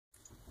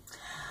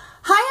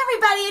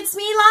everybody, it's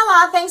me,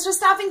 Lala. Thanks for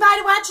stopping by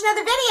to watch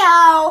another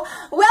video.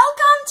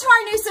 Welcome to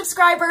our new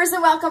subscribers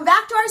and welcome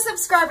back to our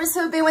subscribers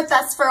who have been with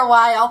us for a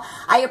while.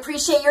 I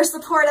appreciate your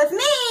support of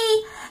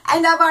me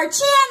and of our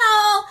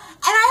channel,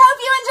 and I hope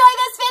you enjoy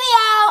this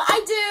video. I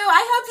do.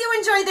 I hope you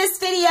enjoy this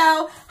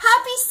video.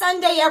 Happy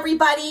Sunday,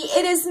 everybody.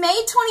 It is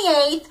May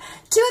 28th,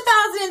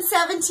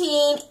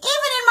 2017. Even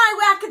in my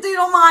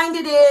wackadoodle mind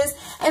it is,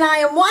 and I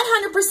am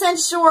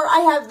 100% sure I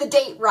have the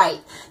date right.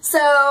 So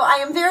I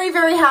am very,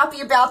 very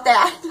happy about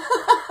that.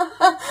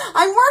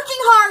 I'm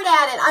working hard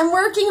at it. I'm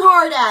working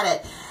hard at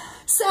it.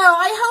 So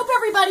I hope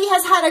everybody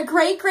has had a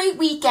great, great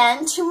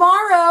weekend.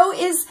 Tomorrow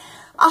is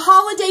a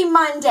holiday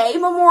Monday,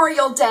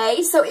 Memorial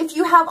Day. So if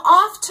you have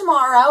off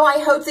tomorrow, I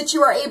hope that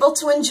you are able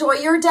to enjoy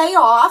your day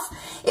off.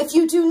 If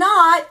you do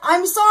not,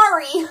 I'm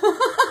sorry.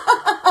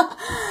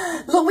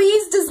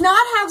 Louise does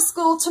not have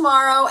school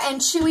tomorrow and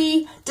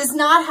Chewy does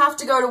not have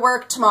to go to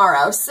work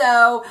tomorrow.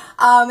 So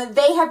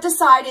they have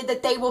decided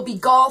that they will be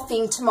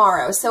golfing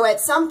tomorrow. So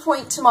at some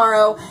point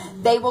tomorrow,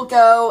 they will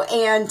go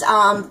and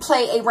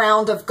play a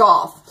round of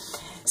golf.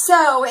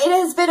 So it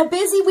has been a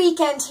busy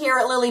weekend here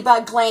at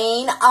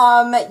Lilleybugglane.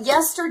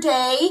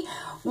 Yesterday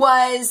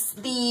was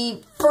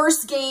the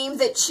first game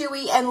that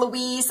Chewy and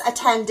Louise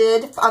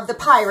attended of the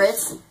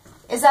Pirates.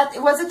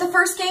 Was it the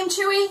first game,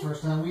 Chewy?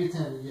 First time we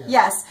attended, yes.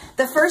 Yes,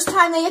 the first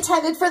time they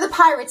attended for the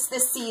Pirates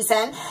this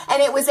season,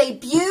 and it was a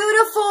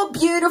beautiful,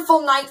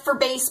 beautiful night for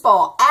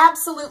baseball.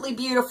 Absolutely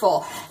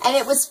beautiful. And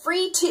it was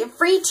free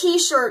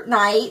t-shirt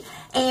night,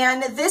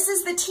 and this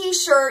is the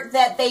t-shirt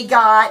that they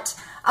got.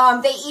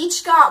 They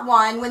each got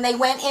one when they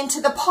went into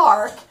the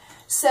park.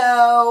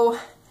 So,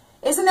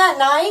 isn't that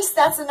nice?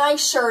 That's a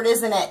nice shirt,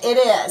 isn't it? It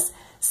is.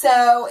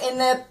 So, in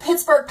the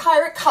Pittsburgh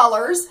Pirate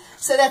colors.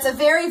 So, that's a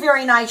very,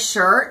 very nice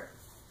shirt.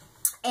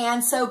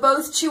 And so,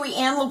 both Chewy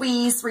and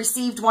Louise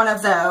received one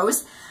of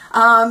those.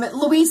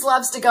 Louise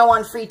loves to go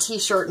on free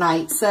t-shirt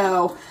night.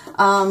 So,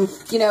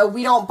 you know,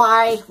 we don't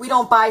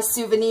buy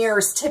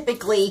souvenirs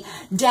typically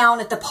down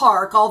at the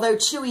park. Although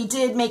Chewy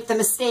did make the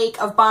mistake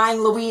of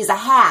buying Louise a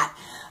hat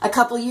a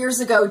couple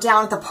years ago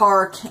down at the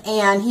park,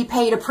 and he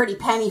paid a pretty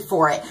penny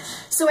for it.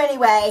 So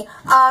anyway,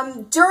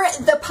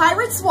 the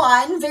Pirates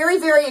won. Very,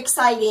 very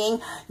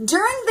exciting.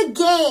 During the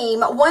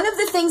game, one of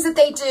the things that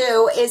they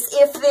do is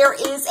if there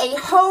is a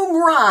home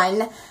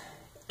run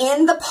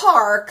in the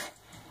park,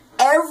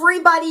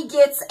 everybody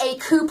gets a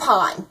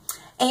coupon.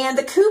 And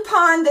the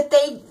coupon that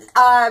they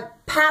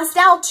passed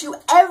out to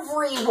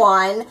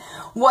everyone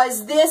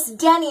was this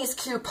Denny's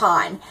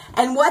coupon.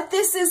 And what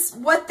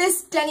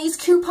this Denny's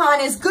coupon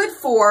is good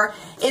for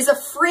is a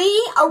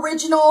free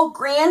original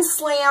Grand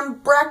Slam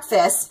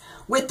breakfast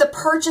with the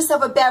purchase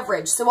of a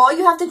beverage. So all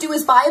you have to do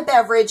is buy a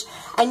beverage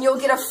and you'll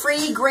get a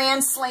free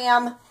Grand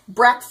Slam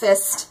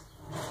breakfast.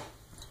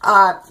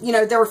 You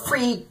know,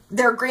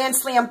 their Grand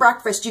Slam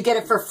breakfast, you get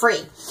it for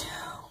free.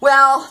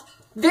 Well,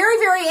 very,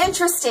 very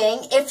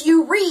interesting. If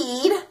you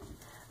read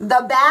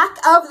the back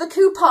of the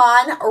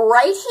coupon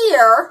right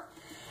here,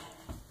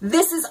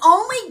 this is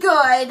only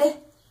good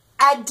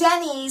at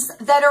Denny's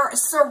that are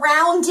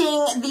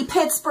surrounding the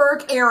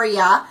Pittsburgh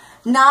area,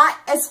 not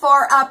as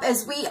far up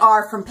as we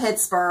are from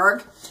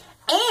Pittsburgh.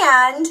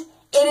 And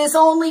it is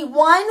only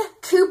one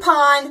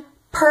coupon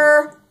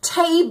per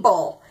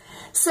table.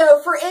 So,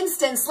 for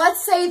instance,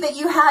 let's say that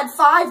you had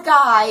 5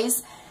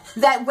 guys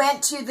that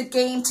went to the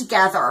game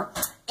together,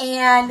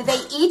 and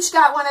they each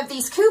got one of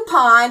these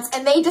coupons,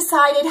 and they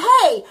decided,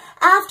 hey,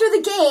 after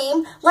the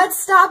game, let's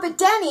stop at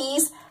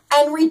Denny's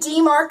and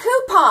redeem our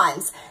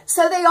coupons.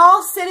 So they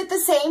all sit at the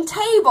same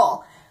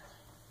table.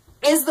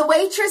 Is the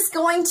waitress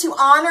going to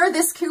honor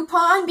this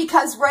coupon?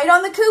 Because right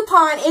on the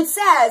coupon, it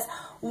says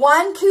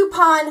 1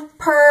 coupon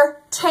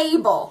per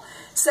table.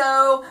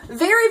 So,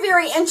 very,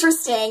 very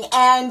interesting.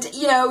 And,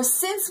 you know,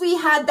 since we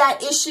had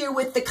that issue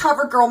with the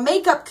CoverGirl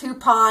makeup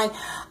coupon,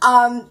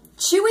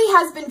 Chewy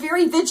has been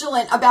very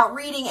vigilant about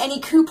reading any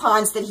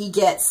coupons that he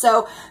gets.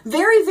 So,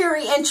 very,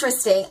 very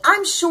interesting.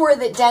 I'm sure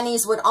that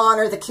Denny's would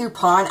honor the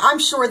coupon. I'm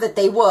sure that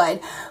they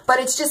would. But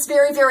it's just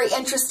very, very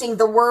interesting,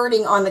 the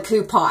wording on the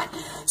coupon.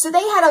 So,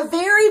 they had a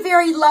very,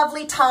 very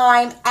lovely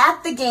time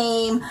at the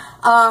game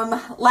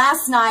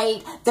last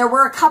night. There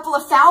were a couple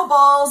of foul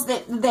balls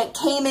that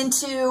came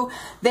into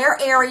their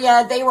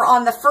area. They were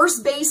on the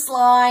first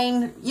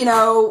baseline, you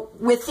know,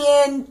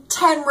 within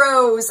 10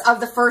 rows of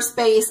the first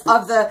base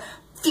of the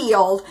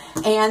field,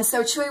 and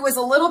so Chewy was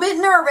a little bit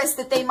nervous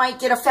that they might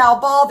get a foul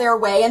ball their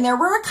way, and there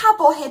were a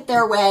couple hit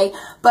their way,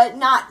 but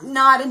not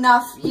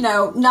enough, you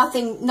know,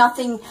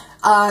 nothing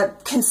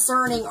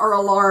concerning or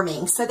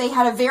alarming. So they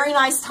had a very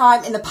nice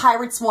time, and the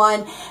Pirates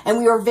won, and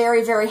we were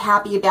very, very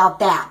happy about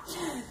that.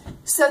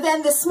 So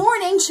then this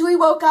morning, Chewy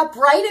woke up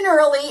bright and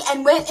early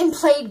and went and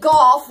played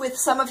golf with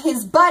some of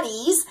his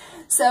buddies.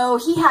 So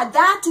he had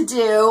that to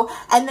do,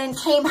 and then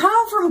came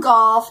home from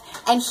golf,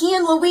 and he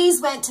and Louise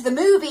went to the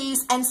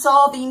movies and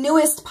saw the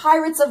newest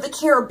Pirates of the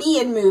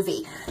Caribbean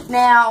movie.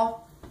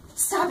 Now,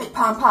 stop it,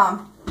 Pom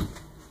Pom.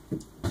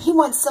 He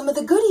wants some of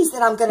the goodies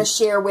that I'm going to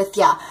share with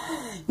you.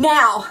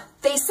 Now,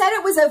 they said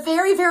it was a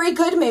very, very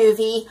good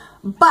movie,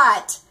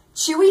 but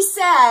Chewie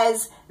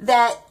says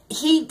that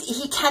he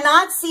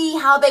cannot see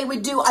how they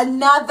would do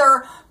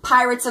another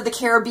Pirates of the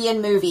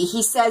Caribbean movie.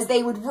 He says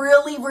they would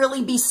really,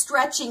 really be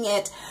stretching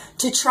it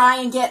to try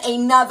and get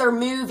another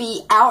movie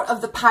out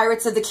of the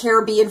Pirates of the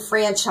Caribbean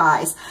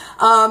franchise.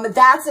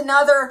 That's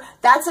another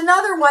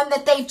one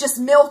that they've just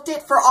milked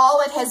it for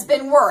all it has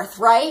been worth,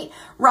 right?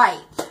 Right.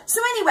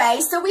 So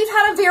anyway, so we've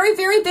had a very,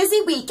 very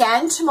busy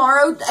weekend.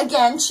 Tomorrow,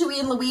 again, Chewie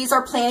and Louise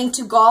are planning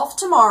to golf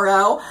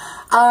tomorrow.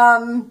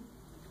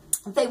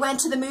 They went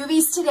to the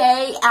movies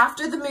today.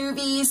 After the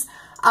movies,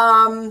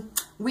 I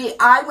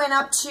went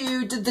up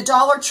to the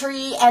Dollar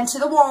Tree and to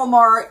the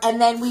Walmart,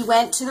 and then we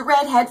went to the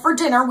Redhead for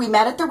dinner. We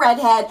met at the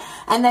Redhead,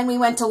 and then we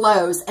went to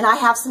Lowe's. And I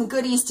have some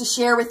goodies to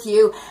share with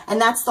you, and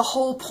that's the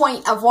whole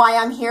point of why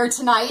I'm here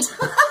tonight.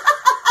 But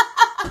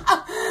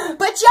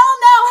y'all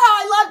know how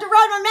I love to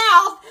run my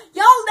mouth.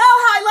 Y'all know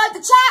how I love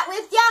to chat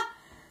with ya.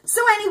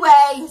 So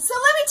anyway, so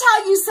let me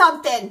tell you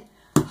something.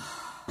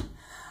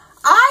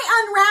 I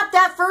unwrapped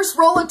that first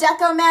roll of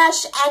Deco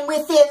Mesh, and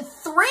within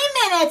 3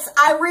 minutes,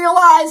 I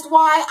realized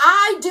why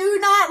I do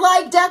not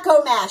like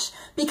Deco Mesh.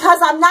 Because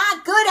I'm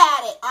not good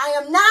at it. I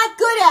am not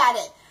good at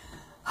it.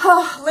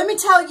 Let me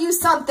tell you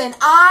something.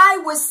 I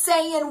was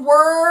saying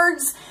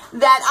words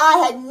that I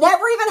had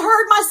never even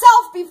heard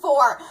myself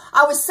before.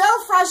 I was so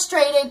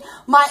frustrated.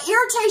 My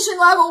irritation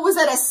level was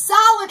at a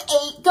solid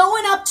 8,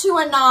 going up to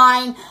a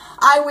 9.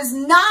 I was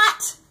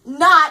not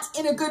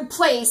in a good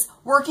place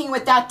working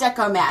with that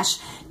Deco Mesh.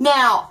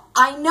 Now,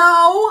 I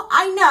know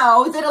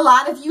that a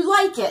lot of you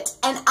like it,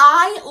 and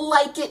I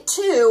like it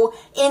too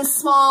in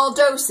small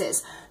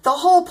doses. The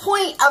whole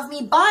point of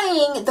me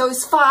buying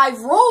those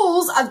 5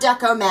 rolls of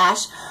Deco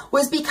Mesh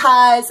was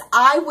because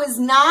I was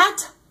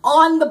not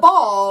on the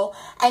ball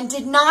and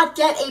did not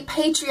get a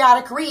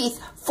patriotic wreath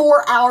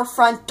for our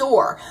front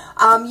door.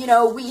 You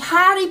know, we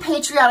had a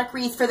patriotic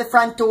wreath for the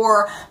front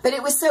door, but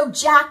it was so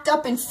jacked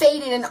up and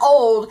faded and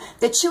old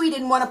that Chewie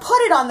didn't want to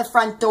put it on the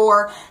front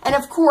door. And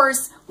of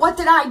course, what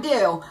did I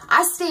do?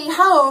 I stayed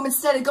home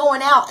instead of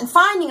going out and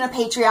finding a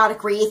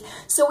patriotic wreath,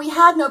 so we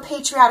had no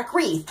patriotic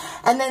wreath.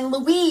 And then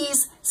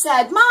Louise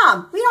said,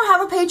 Mom, we don't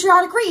have a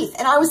patriotic wreath.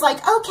 And I was like,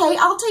 okay,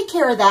 I'll take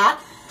care of that.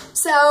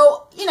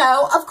 So, you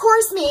know, of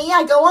course me,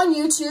 I go on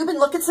YouTube and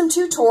look at some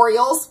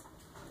tutorials,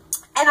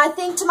 and I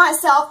think to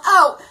myself,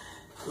 oh,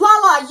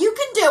 Lala, you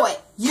can do it.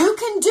 You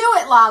can do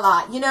it,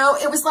 Lala. You know,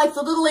 it was like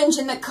the little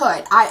engine that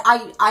could.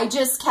 I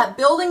just kept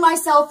building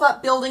myself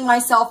up, building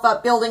myself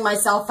up, building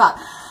myself up.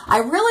 I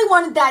really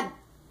wanted that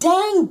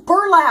dang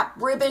burlap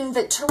ribbon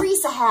that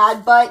Teresa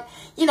had, but,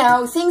 you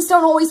know, things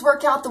don't always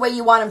work out the way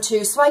you want them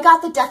to, so I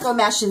got the Deco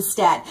Mesh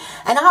instead,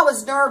 and I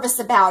was nervous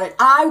about it.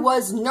 I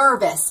was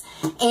nervous,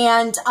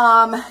 and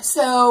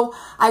so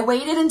I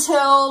waited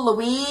until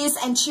Louise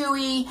and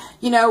Chewie,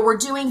 you know, were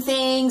doing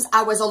things.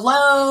 I was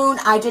alone.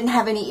 I didn't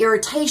have any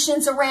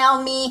irritations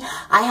around me.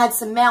 I had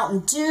some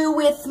Mountain Dew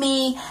with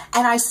me,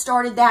 and I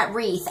started that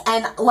wreath,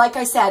 and like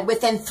I said,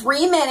 within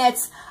 3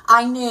 minutes,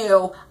 I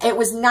knew it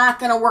was not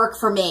going to work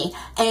for me.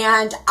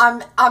 And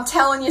I'm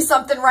telling you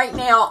something right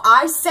now.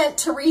 I sent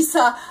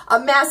Teresa a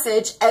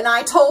message and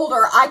I told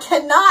her, I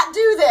cannot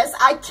do this.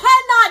 I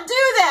cannot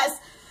do this.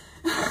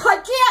 I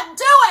can't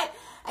do it.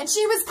 And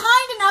she was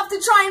kind enough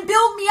to try and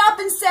build me up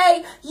and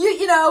say,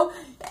 you know,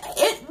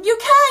 you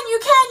can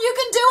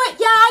do it.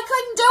 Yeah, I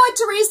couldn't do it,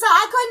 Teresa.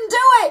 I couldn't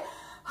do it.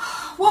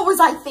 What was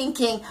I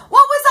thinking?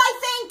 What was I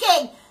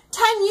thinking?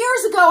 10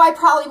 years ago, I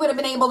probably would have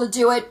been able to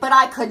do it, but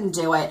I couldn't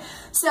do it.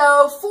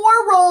 So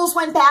 4 rolls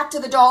went back to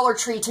the Dollar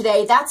Tree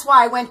today. That's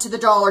why I went to the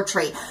Dollar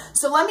Tree.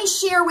 So let me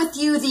share with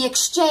you the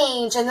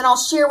exchange, and then I'll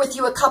share with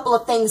you a couple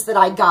of things that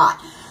I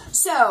got.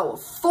 So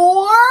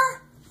 4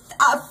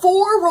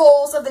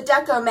 rolls of the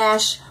Deco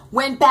Mesh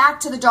went back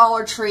to the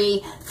Dollar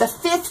Tree. The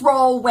 5th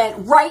roll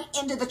went right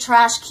into the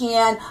trash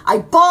can. I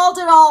balled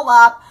it all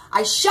up.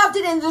 I shoved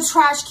it into the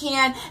trash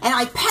can, and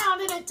I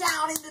pounded it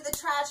down into the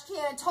trash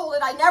can and told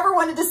it I never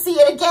wanted to see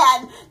it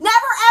again.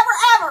 Never, ever,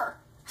 ever.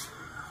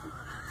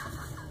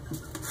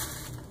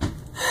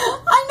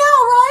 I know,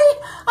 right?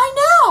 I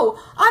know.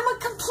 I'm a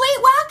complete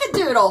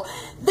wackadoodle.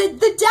 The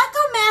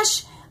Deco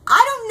Mesh,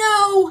 I don't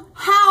know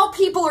how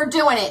people are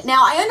doing it.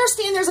 Now, I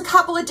understand there's a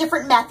couple of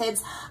different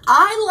methods.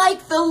 I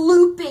like the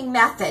looping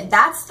method.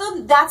 That's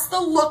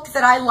the look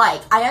that I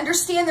like. I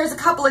understand there's a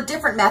couple of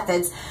different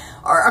methods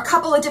or a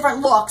couple of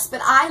different looks,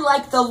 but I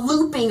like the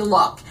looping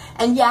look.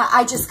 And yeah,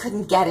 I just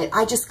couldn't get it.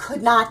 I just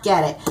could not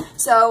get it.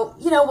 So,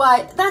 you know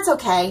what? That's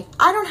okay.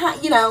 I don't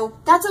have, you know,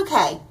 that's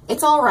okay.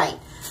 It's all right.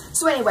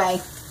 So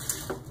anyway,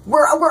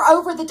 we're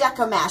over the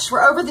Deco Mesh.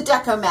 We're over the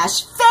Deco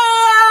Mesh.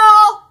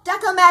 Fail!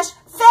 Deco Mesh,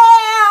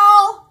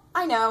 fail!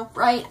 I know,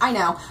 right? I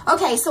know.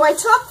 Okay, so I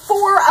took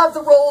 4 of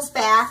the rolls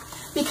back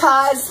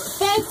because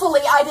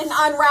thankfully I didn't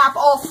unwrap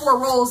all 4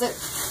 rolls at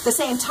the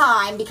same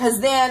time,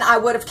 because then I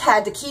would have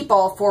had to keep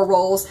all 4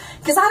 rolls,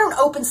 because I don't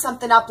open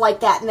something up like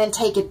that and then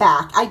take it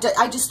back.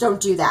 I just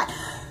don't do that.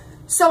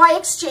 So I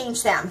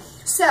exchanged them.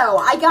 So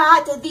I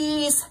got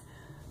these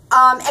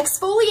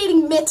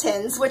exfoliating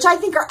mittens, which I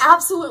think are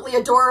absolutely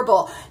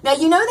adorable. Now,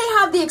 you know they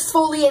have the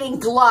exfoliating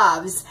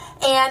gloves,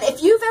 and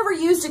if you've ever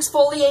used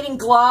exfoliating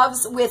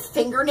gloves with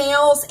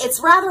fingernails, it's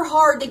rather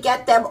hard to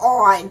get them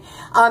on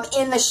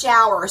in the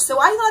shower. So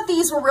I thought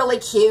these were really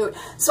cute.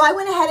 So I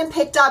went ahead and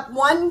picked up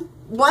one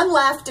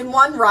left and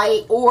one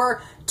right,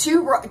 or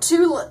two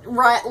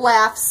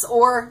lefts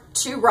or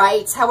two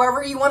rights,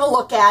 however you want to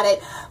look at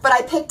it. But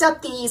I picked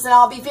up these, and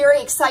I'll be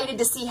very excited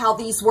to see how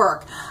these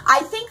work.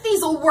 I think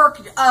these will work,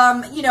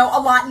 you know,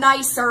 a lot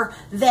nicer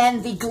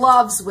than the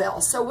gloves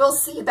will. So we'll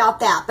see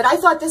about that. But I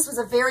thought this was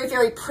a very,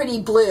 very pretty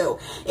blue.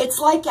 It's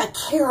like a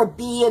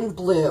Caribbean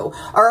blue,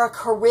 or a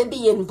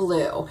Caribbean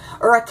blue,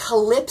 or a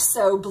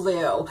Calypso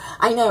blue.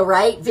 I know,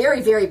 right?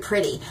 Very, very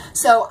pretty.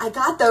 So I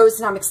got those,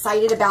 and I'm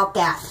excited about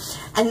that.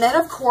 And then,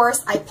 of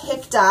course, I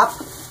picked up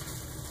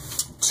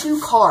 2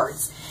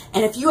 cards.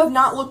 And if you have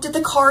not looked at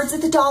the cards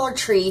at the Dollar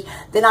Tree,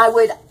 then I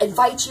would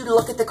invite you to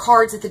look at the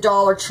cards at the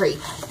Dollar Tree.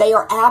 They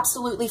are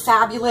absolutely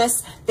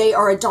fabulous. They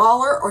are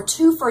 $1 or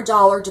 2 for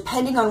 $1,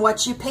 depending on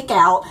what you pick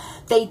out.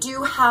 They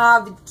do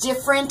have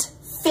different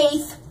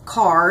faith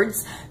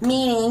cards,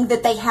 meaning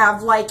that they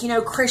have, like, you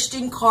know,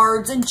 Christian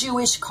cards and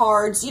Jewish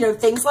cards, you know,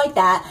 things like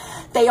that.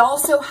 They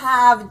also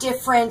have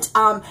different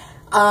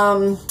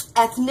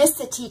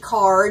ethnicity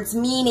cards,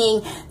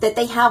 meaning that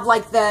they have,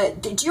 like, the,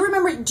 do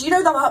you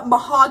know the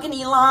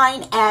mahogany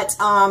line at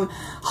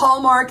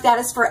Hallmark? That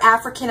is for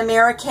African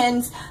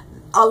Americans,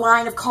 a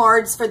line of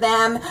cards for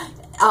them.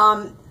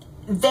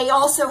 They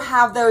also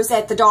have those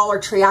at the Dollar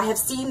Tree. I have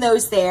seen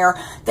those there.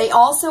 They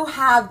also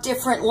have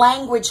different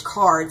language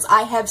cards.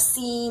 I have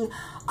seen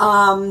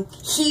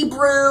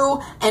Hebrew,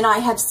 and I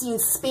have seen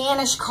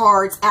Spanish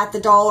cards at the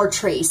Dollar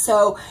Tree.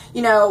 So,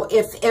 you know,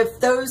 if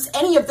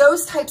any of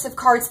those types of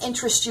cards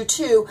interest you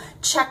too,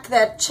 check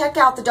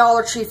out the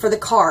Dollar Tree for the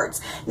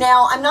cards.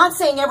 Now, I'm not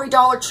saying every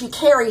Dollar Tree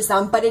carries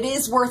them, but it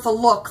is worth a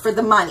look for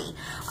the money.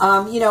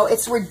 You know,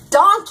 it's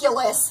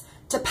redonkulous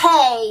to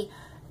pay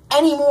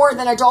any more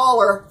than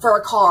 $1 for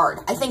a card.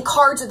 I think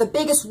cards are the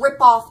biggest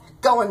ripoff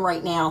going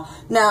right now.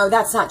 No,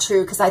 that's not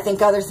true, because I think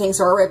other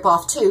things are a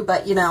ripoff too,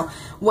 but, you know,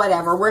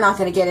 whatever. We're not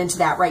going to get into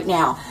that right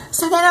now.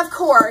 So then, of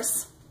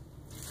course,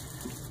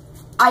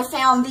 I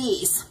found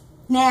these.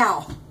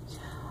 Now,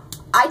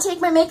 I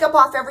take my makeup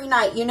off every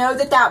night. You know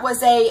that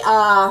was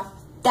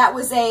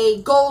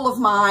a goal of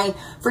mine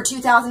for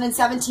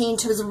 2017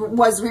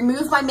 was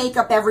remove my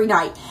makeup every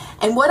night.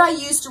 And what I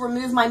use to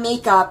remove my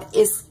makeup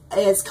is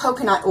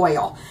coconut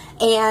oil.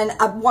 And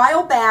a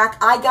while back,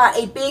 I got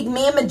a big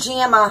Mama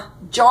Jamma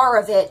jar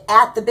of it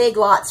at the Big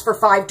Lots for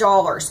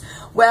 $5.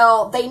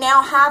 Well, they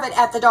now have it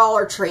at the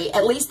Dollar Tree.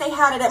 At least they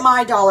had it at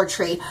my Dollar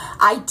Tree.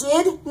 I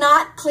did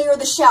not clear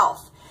the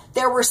shelf.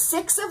 There were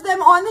 6 of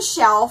them on the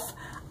shelf.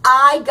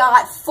 I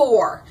got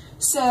 4.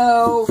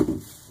 So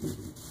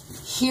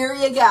here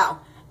you go.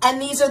 And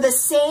these are the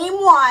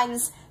same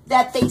ones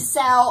that they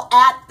sell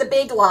at the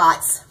Big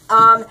Lots.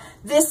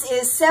 This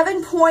is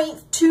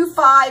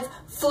 7.25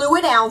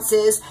 fluid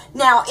ounces.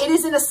 Now, it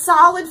is in a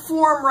solid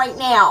form right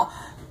now.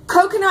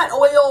 Coconut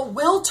oil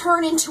will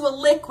turn into a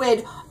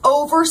liquid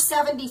over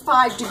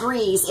 75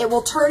 degrees. It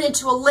will turn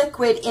into a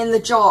liquid in the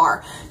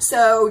jar.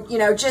 So, you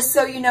know, just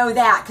so you know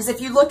that, because if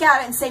you look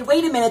at it and say,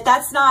 wait a minute,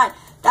 that's not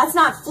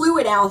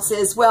fluid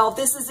ounces. Well,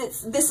 this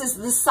is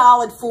the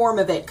solid form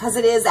of it, because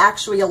it is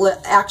actually a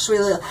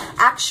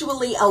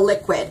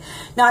liquid.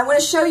 Now, I want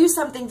to show you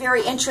something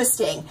very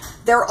interesting.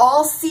 They're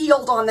all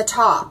sealed on the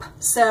top.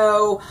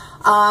 So,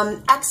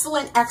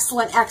 excellent,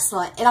 excellent,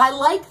 excellent. And I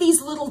like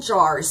these little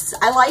jars.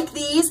 I like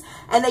these,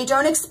 and they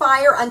don't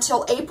expire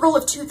until April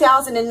of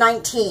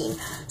 2019.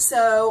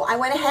 So, I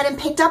went ahead and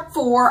picked up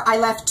 4. I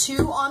left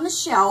 2 on the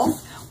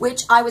shelf,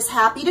 which I was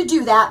happy to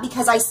do that,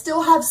 because I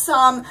still have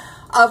some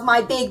of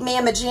my big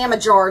Mama Jamma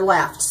jar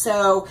left.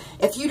 So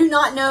if you do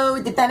not know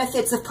the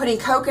benefits of putting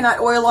coconut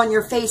oil on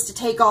your face to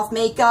take off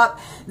makeup,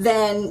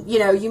 then, you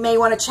know, you may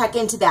want to check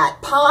into that.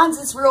 Pond's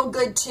is real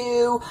good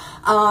too.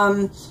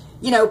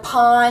 You know,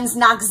 Pond's,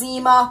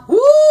 Noxzema. Woo,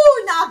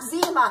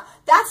 Noxzema.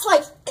 That's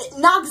like,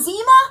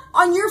 Noxzema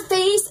on your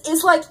face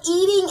is like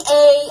eating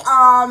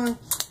a,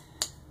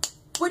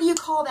 what do you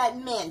call that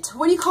mint?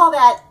 What do you call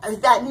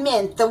that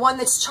mint? The one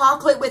that's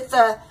chocolate with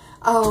the,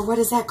 oh, what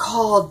is that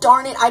called?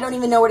 Darn it, I don't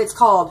even know what it's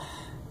called.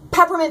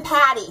 Peppermint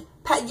patty.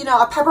 You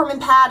know, a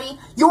peppermint patty.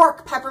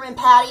 York peppermint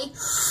patty.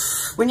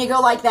 When you go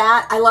like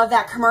that, I love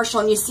that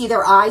commercial, and you see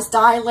their eyes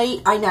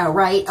dilate. I know,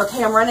 right?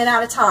 Okay, I'm running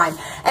out of time.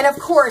 And of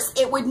course,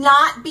 it would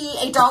not be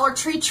a Dollar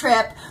Tree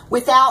trip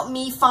without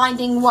me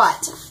finding what?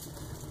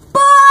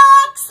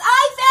 Books!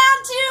 I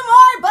found 2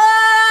 more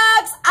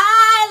books!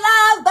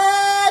 I love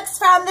books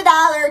from the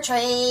Dollar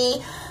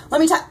Tree. Let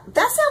me tell you,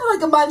 that sounded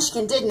like a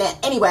munchkin, didn't it?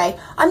 Anyway,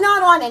 I'm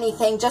not on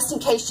anything, just in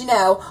case you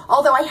know,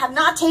 although I have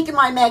not taken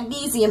my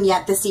magnesium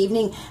yet this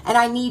evening, and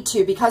I need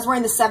to, because we're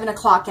in the 7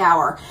 o'clock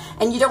hour,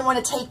 and you don't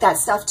want to take that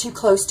stuff too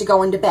close to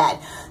going to bed.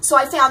 So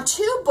I found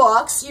 2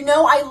 books. You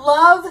know, I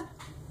love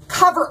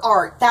cover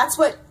art. That's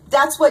what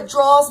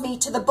draws me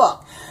to the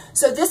book.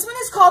 So this one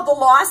is called The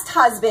Lost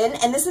Husband,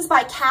 and this is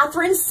by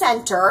Catherine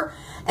Center.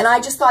 And I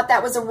just thought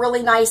that was a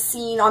really nice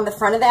scene on the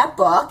front of that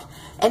book.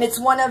 And it's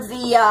one of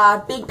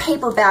the big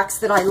paperbacks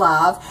that I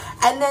love.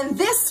 And then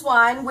this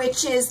one,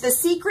 which is The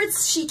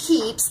Secrets She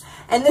Keeps,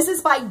 and this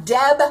is by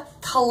Deb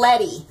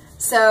Coletti.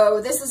 So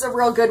this is a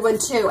real good one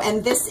too.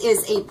 And this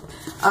is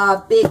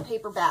a big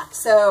paperback.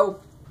 So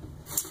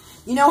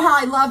you know how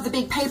I love the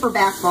big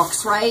paperback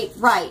books, right?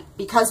 Right.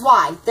 Because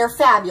why? They're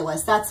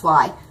fabulous. That's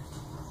why.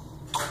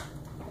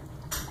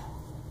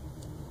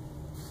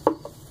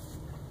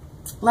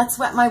 Let's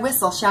wet my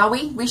whistle, shall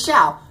we? We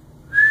shall.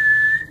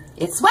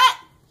 It's wet.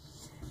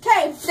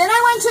 Okay, then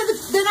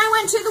I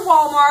went to the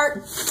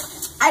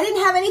Walmart. I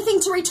didn't have anything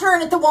to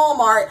return at the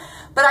Walmart,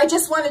 but I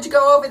just wanted to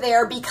go over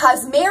there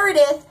because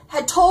Meredith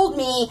had told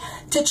me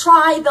to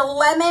try the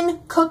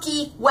lemon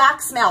cookie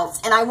wax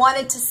melts, and I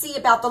wanted to see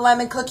about the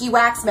lemon cookie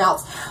wax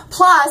melts.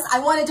 Plus, I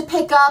wanted to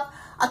pick up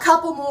a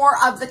couple more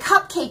of the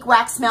cupcake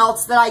wax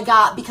melts that I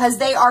got because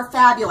they are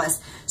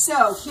fabulous.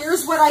 So,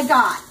 here's what I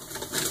got.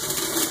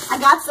 I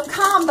got some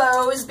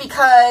combos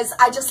because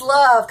I just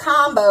love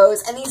combos,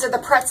 and these are the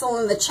pretzel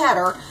and the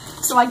cheddar,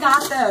 so I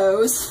got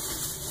those.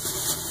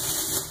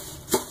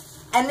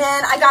 And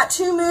then I got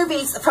 2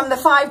 movies from the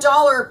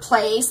 $5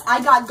 place.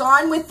 I got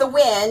Gone with the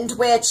Wind,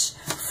 which,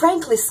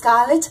 frankly,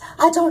 Scarlett,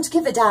 I don't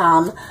give a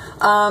damn.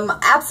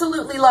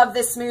 Absolutely love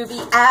this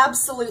movie.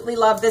 Absolutely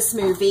love this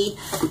movie.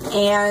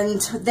 And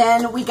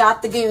then we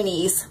got The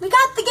Goonies. We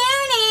got The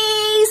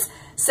Goonies!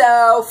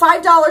 So,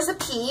 $5 a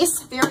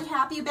piece. Very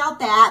happy about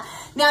that.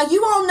 Now,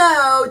 you all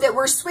know that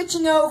we're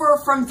switching over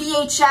from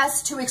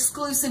VHS to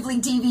exclusively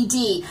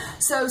DVD.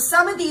 So,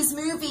 some of these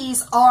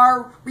movies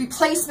are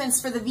replacements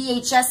for the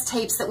VHS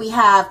tapes that we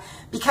have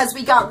because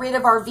we got rid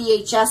of our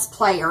VHS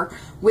player,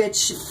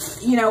 which,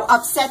 you know,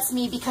 upsets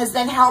me because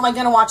then how am I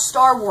going to watch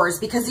Star Wars?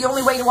 Because the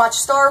only way to watch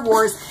Star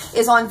Wars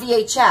is on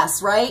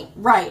VHS, right?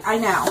 Right, I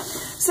know.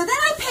 So, then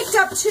I picked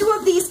up 2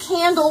 of these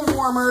candle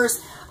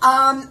warmers.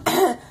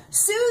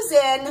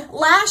 Susan,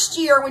 last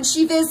year when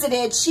she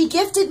visited, she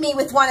gifted me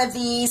with one of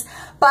these,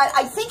 but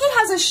I think it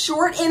has a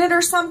short in it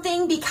or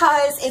something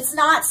because it's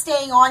not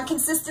staying on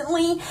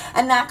consistently,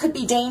 and that could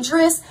be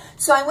dangerous.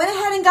 So I went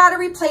ahead and got a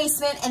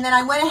replacement, and then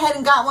I went ahead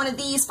and got one of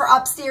these for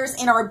upstairs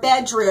in our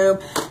bedroom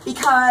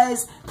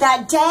because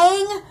that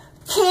dang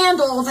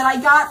candle that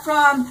I got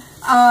from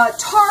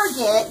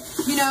Target,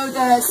 you know,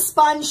 the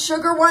spun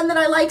sugar one that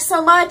I like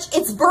so much,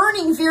 it's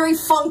burning very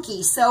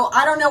funky, so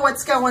I don't know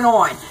what's going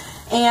on.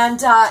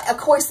 And, of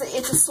course,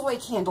 it's a soy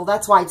candle.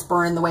 That's why it's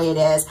burning the way it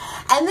is.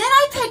 And then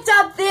I picked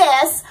up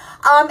this.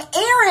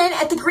 Erin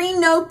at the Green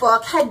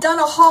Notebook had done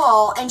a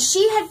haul, and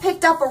she had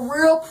picked up a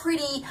real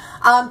pretty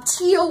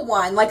teal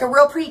one, like a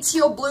real pretty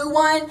teal blue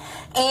one.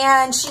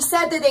 And she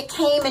said that it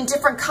came in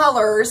different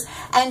colors.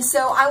 And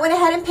so I went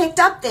ahead and picked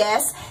up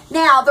this.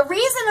 Now, the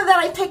reason that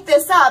I picked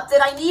this up,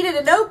 that I needed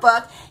a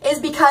notebook, is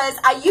because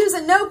I use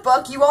a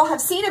notebook, you all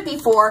have seen it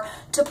before,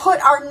 to put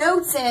our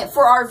notes in it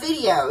for our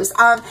videos.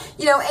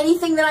 You know,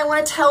 anything that I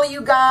want to tell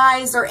you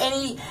guys or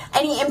any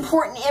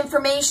important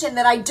information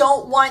that I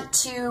don't want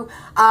to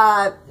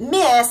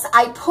miss,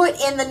 I put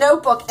in the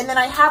notebook, and then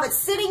I have it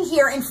sitting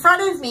here in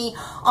front of me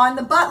on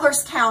the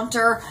butler's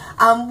counter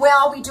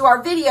while we do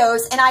our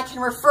videos, and I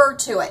can refer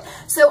to it.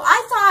 So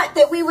I thought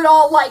that we would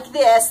all like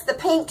this, the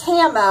pink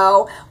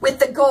camo with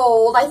the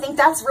gold. I think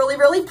that's really,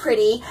 really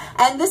pretty.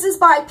 And this is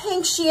by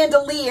Pink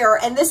Chandelier,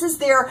 and this is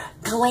their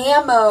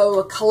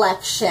Glamo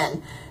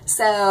collection.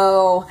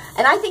 So,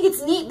 and I think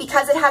it's neat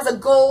because it has a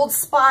gold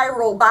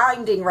spiral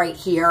binding right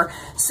here.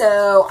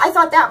 So, I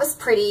thought that was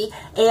pretty.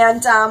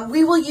 And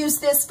we will use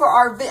this for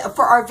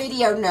our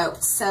video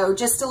notes. So,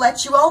 just to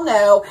let you all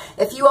know,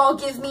 if you all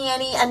give me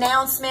any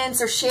announcements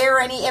or share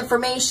any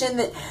information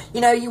that,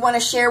 you know, you want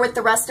to share with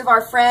the rest of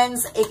our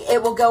friends,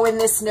 it will go in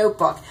this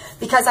notebook.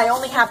 Because I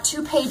only have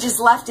 2 pages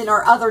left in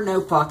our other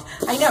notebook.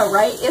 I know,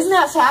 right? Isn't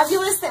that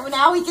fabulous that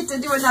now we get to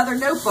do another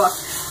notebook?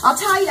 I'll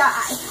tell you,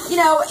 you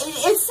know,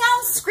 it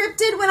sounds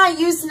scripted when I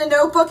use the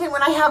notebook and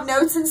when I have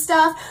notes and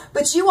stuff,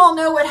 but you all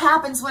know what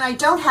happens when I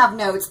don't have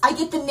notes. I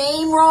get the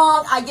name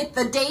wrong, I get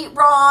the date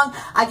wrong,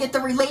 I get the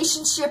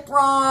relationship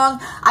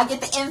wrong, I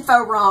get the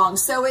info wrong.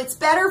 So it's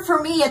better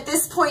for me at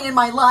this point in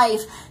my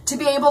life to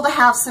be able to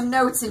have some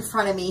notes in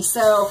front of me.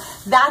 So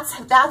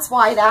that's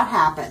why that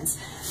happens.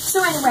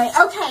 So anyway,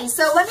 okay,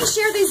 so let me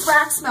share these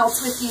wax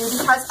melts with you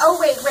because, oh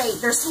wait,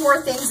 there's some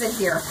more things in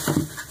here.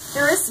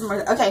 There is some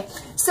more. Okay,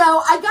 so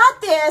I got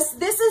this.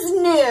 This is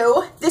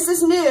new. This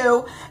is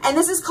new, and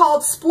this is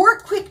called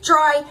Sport Quick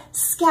Dry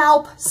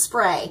Scalp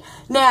Spray.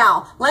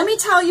 Now, let me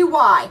tell you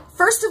why.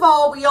 First of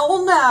all, we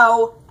all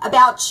know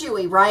about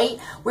Chewy, right?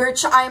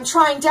 I am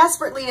trying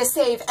desperately to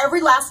save every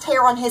last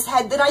hair on his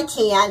head that I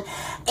can,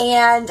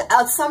 and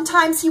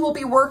sometimes he will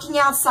be working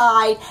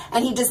outside,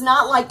 and he does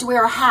not like to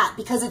wear a hat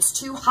because it's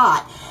too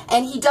hot.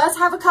 And he does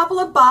have a couple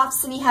of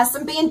buffs, and he has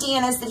some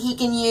bandanas that he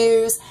can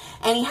use,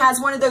 and he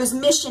has one of those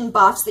mission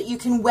buffs that you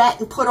can wet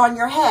and put on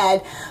your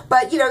head.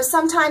 But, you know,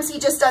 sometimes he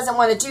just doesn't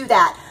want to do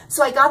that.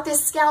 So I got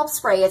this scalp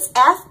spray. It's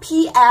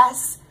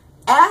SPF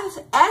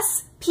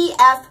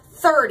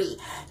 $1.30.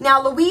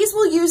 Now, Louise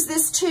will use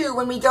this too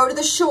when we go to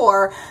the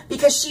shore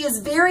because she is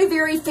very,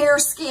 very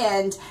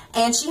fair-skinned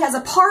and she has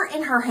a part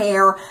in her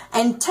hair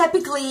and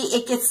typically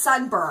it gets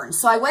sunburned.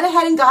 So I went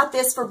ahead and got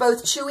this for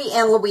both Chewy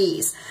and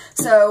Louise.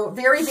 So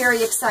very,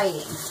 very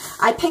exciting.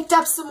 I picked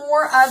up some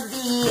more of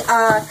the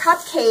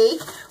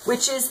cupcake,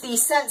 which is the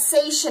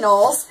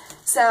Sensationals.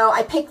 So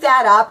I picked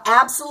that up.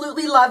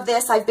 Absolutely love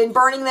this. I've been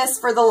burning this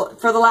for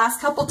the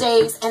last couple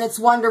days, and it's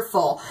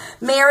wonderful.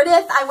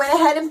 Meredith, I went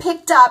ahead and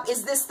picked up.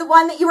 Is this the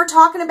one that you were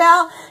talking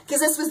about? Because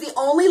this was the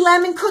only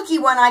lemon cookie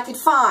one I could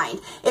find.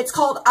 It's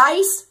called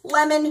Ice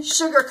Lemon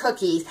Sugar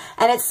Cookies,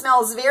 and it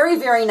smells very,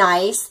 very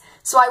nice.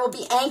 So I will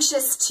be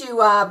anxious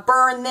to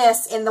burn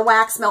this in the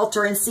wax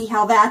melter and see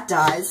how that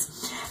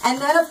does. And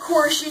then, of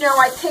course, you know,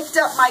 I picked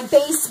up my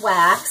base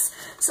wax.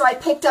 So I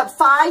picked up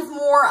 5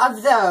 more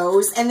of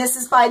those, and this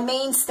is by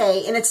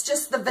Mainstay, and it's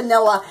just the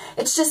vanilla.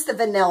 It's just the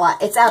vanilla.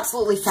 It's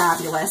absolutely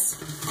fabulous.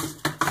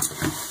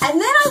 And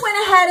then I went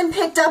ahead and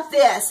picked up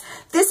this.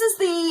 This is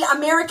the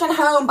American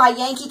Home by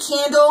Yankee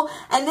Candle,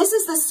 and this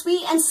is the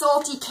sweet and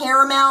salty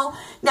caramel.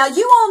 Now,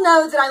 you all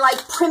know that I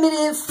like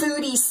primitive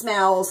foodie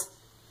smells,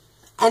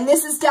 and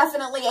this is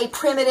definitely a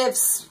primitive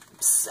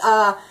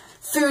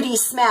foodie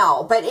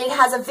smell, but it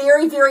has a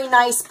very, very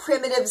nice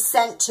primitive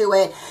scent to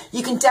it.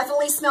 You can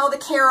definitely smell the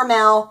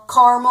caramel,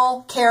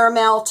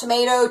 caramel,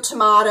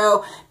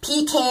 tomato,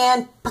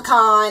 pecan,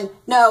 pecan.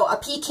 No, a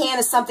pecan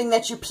is something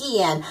that you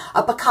pee in.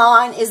 A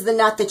pecan is the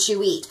nut that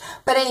you eat.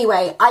 But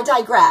anyway, I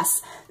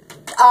digress.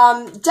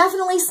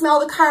 Definitely smell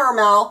the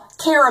caramel,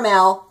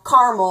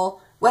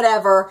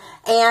 whatever,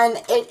 and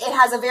it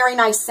has a very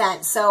nice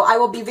scent, so I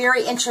will be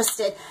very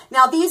interested.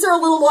 Now, these are a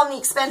little on the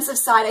expensive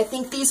side. I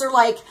think these are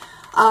like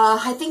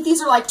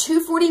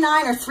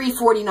 $2.49 or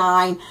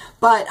 $3.49,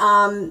 but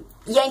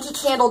Yankee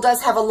Candle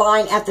does have a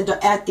line at the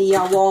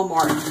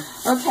Walmart.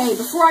 Okay,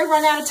 before I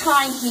run out of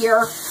time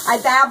here, I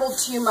babbled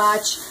too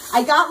much.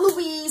 I got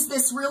Louise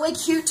this really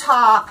cute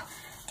top,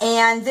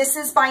 and this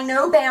is by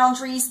No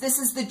Boundaries. This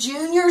is the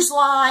Juniors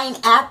line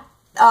at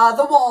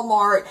the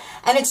Walmart,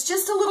 and it's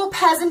just a little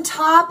peasant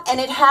top, and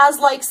it has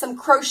like some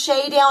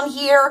crochet down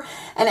here,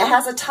 and it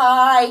has a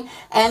tie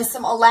and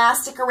some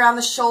elastic around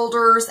the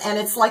shoulders, and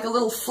it's like a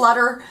little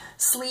flutter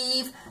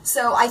sleeve.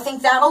 So I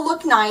think that'll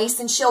look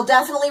nice, and she'll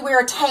definitely wear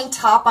a tank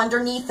top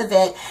underneath of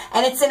it,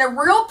 and it's in a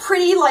real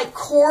pretty like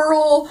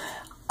coral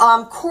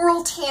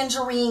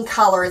tangerine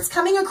color. It's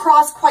coming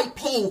across quite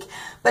pink,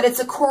 but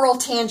it's a coral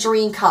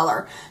tangerine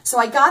color. So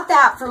I got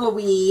that for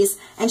Louise,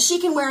 and she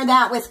can wear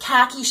that with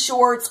khaki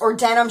shorts or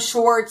denim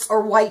shorts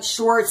or white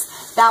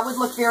shorts. That would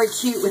look very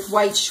cute with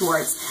white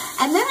shorts.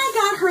 And then I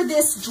got her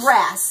this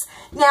dress.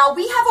 Now,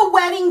 we have a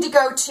wedding to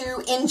go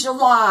to in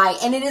July,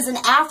 and it is an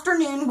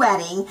afternoon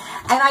wedding,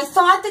 and I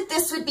thought that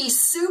this would be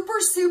super,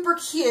 super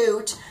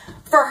cute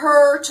for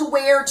her to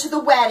wear to the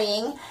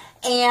wedding,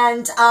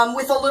 and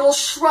with a little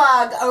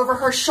shrug over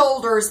her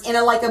shoulders in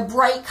like a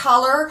bright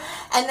color.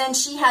 And then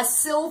she has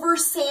silver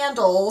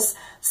sandals,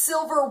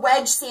 silver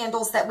wedge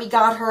sandals that we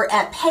got her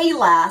at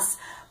Payless.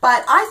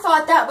 But I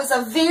thought that was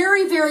a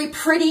very, very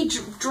pretty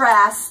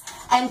dress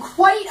and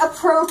quite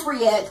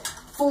appropriate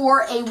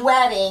for a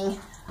wedding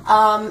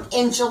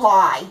in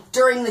July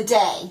during the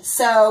day.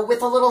 So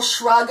with a little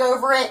shrug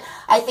over it,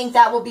 I think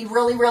that will be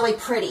really, really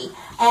pretty.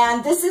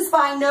 And this is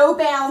by No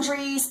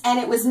Boundaries, and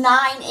it was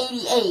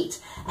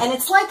 $9.88. And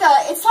it's like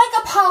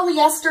a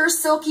polyester,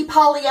 silky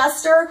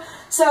polyester.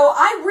 So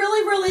I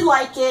really, really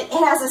like it.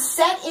 It has a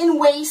set-in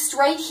waist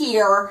right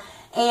here,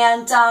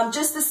 and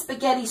just the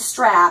spaghetti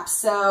strap.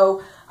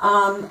 So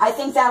I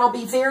think that'll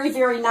be very,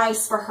 very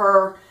nice for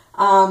her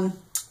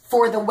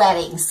for the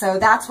wedding. So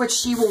that's what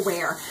she will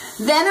wear.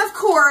 Then, of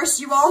course,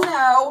 you all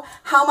know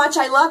how much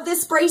I love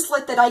this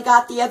bracelet that I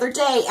got the other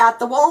day at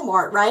the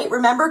Walmart, right?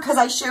 Remember, because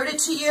I showed it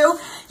to you?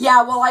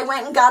 Yeah, well, I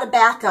went and got a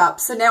backup,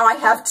 so now I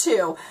have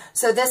 2.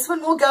 So this one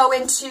will go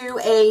into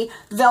a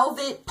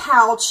velvet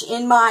pouch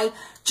in my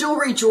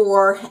jewelry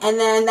drawer, and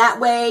then that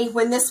way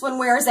when this one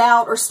wears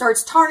out or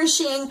starts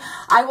tarnishing,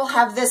 I will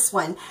have this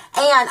one.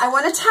 And I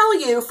want to tell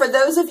you, for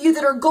those of you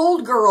that are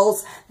gold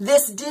girls,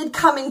 this did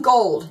come in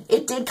gold.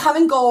 It did come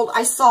in gold.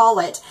 I saw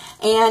it,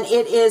 and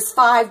it is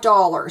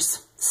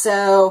 $5.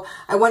 So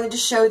I wanted to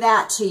show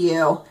that to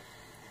you.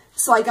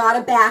 So I got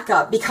a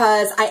backup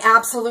because I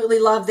absolutely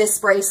love this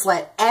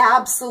bracelet.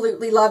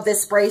 Absolutely love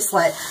this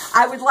bracelet.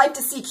 I would like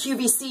to see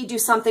QVC do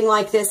something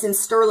like this in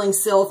sterling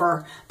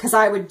silver, because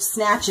I would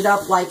snatch it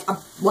up like a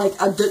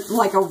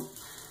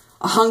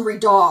hungry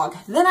dog.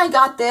 Then I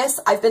got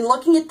this. I've been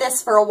looking at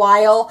this for a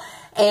while,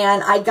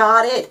 and I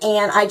got it,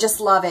 and I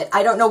just love it.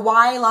 I don't know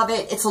why I love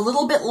it. It's a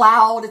little bit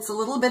loud. It's a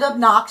little bit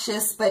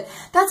obnoxious, but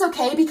that's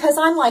okay because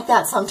I'm like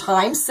that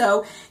sometimes,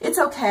 so it's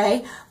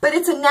okay. But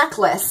it's a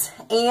necklace,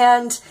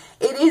 and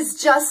It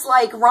is just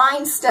like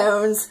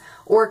rhinestones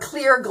or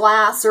clear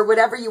glass or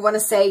whatever you want to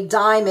say,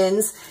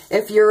 diamonds,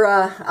 if you're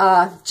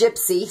a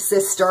gypsy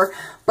sister.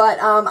 But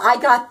I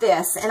got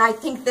this, and I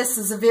think this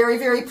is very,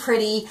 very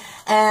pretty,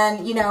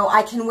 and, you know,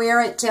 I can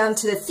wear it down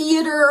to the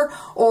theater,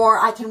 or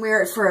I can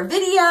wear it for a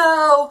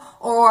video,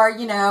 or,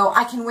 you know,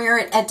 I can wear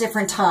it at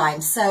different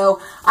times. So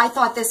I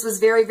thought this was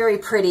very, very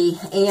pretty,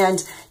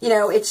 and, you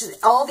know,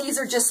 all these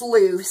are just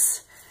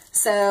loose.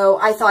 So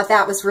I thought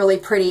that was really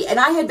pretty, and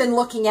I had been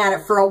looking at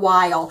it for a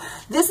while.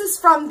 This is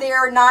from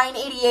their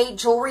 988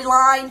 jewelry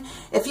line.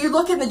 If you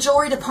look in the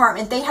jewelry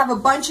department, they have a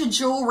bunch of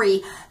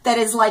jewelry that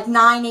is like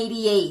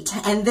 988,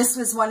 and this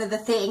was one of the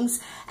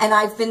things, and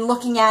I've been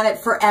looking at it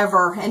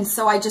forever, and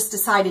so I just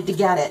decided to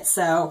get it.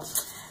 So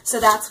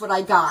that's what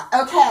I got.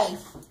 Okay,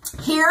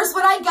 here's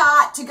what I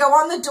got to go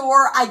on the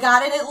door. I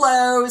got it at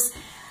Lowe's.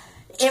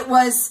 It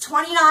was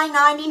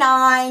 $29.99.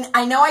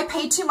 I know I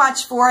paid too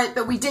much for it,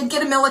 but we did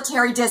get a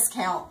military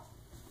discount.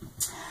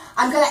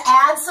 I'm going to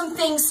add some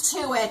things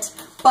to it,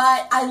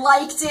 but I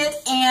liked it,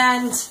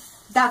 and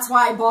that's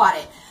why I bought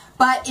it.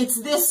 But it's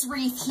this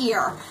wreath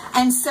here.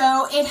 And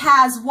so it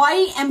has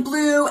white and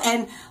blue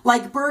and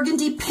like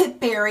burgundy pip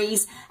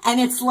berries, and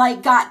it's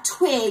like got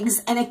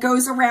twigs, and it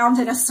goes around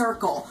in a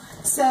circle.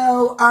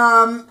 So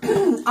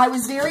I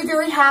was very,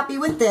 very happy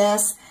with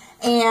this.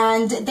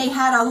 And they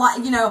had a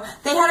lot, you know,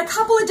 they had a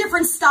couple of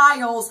different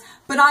styles,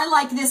 but I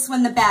like this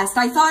one the best.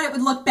 I thought it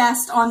would look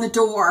best on the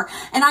door.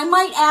 And I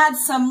might add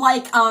some,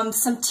 like,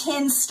 some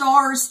tin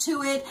stars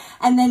to it,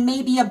 and then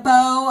maybe a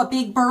bow, a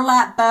big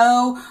burlap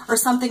bow, or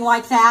something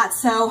like that.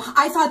 So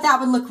I thought that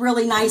would look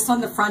really nice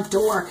on the front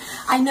door.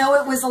 I know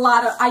it was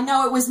I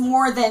know it was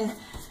more than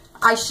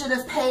I should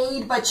have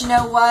paid, but you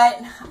know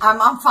what?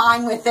 I'm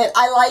fine with it.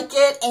 I like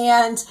it,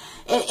 and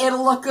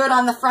it'll look good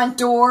on the front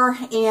door,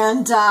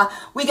 and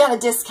we got a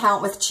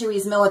discount with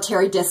Chewy's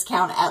military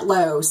discount at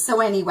Lowe's.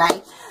 So anyway,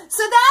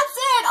 so that's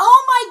it.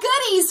 All my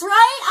goodies,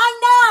 right?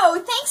 I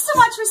know. Thanks so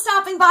much for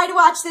stopping by to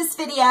watch this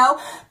video.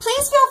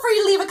 Please feel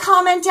free to leave a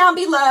comment down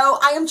below.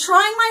 I am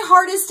trying my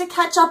hardest to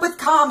catch up with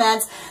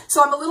comments,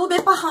 so I'm a little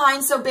bit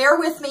behind, so bear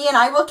with me and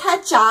I will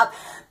catch up.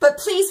 But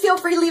please feel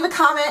free to leave a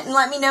comment and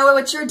let me know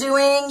what you're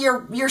doing,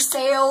 your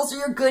sales, or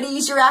your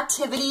goodies, your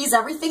activities,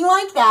 everything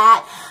like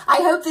that. I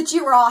hope that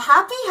you are all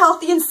happy,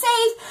 healthy, and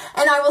safe,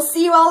 and I will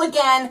see you all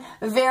again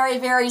very,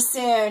 very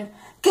soon.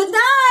 Good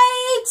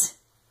night!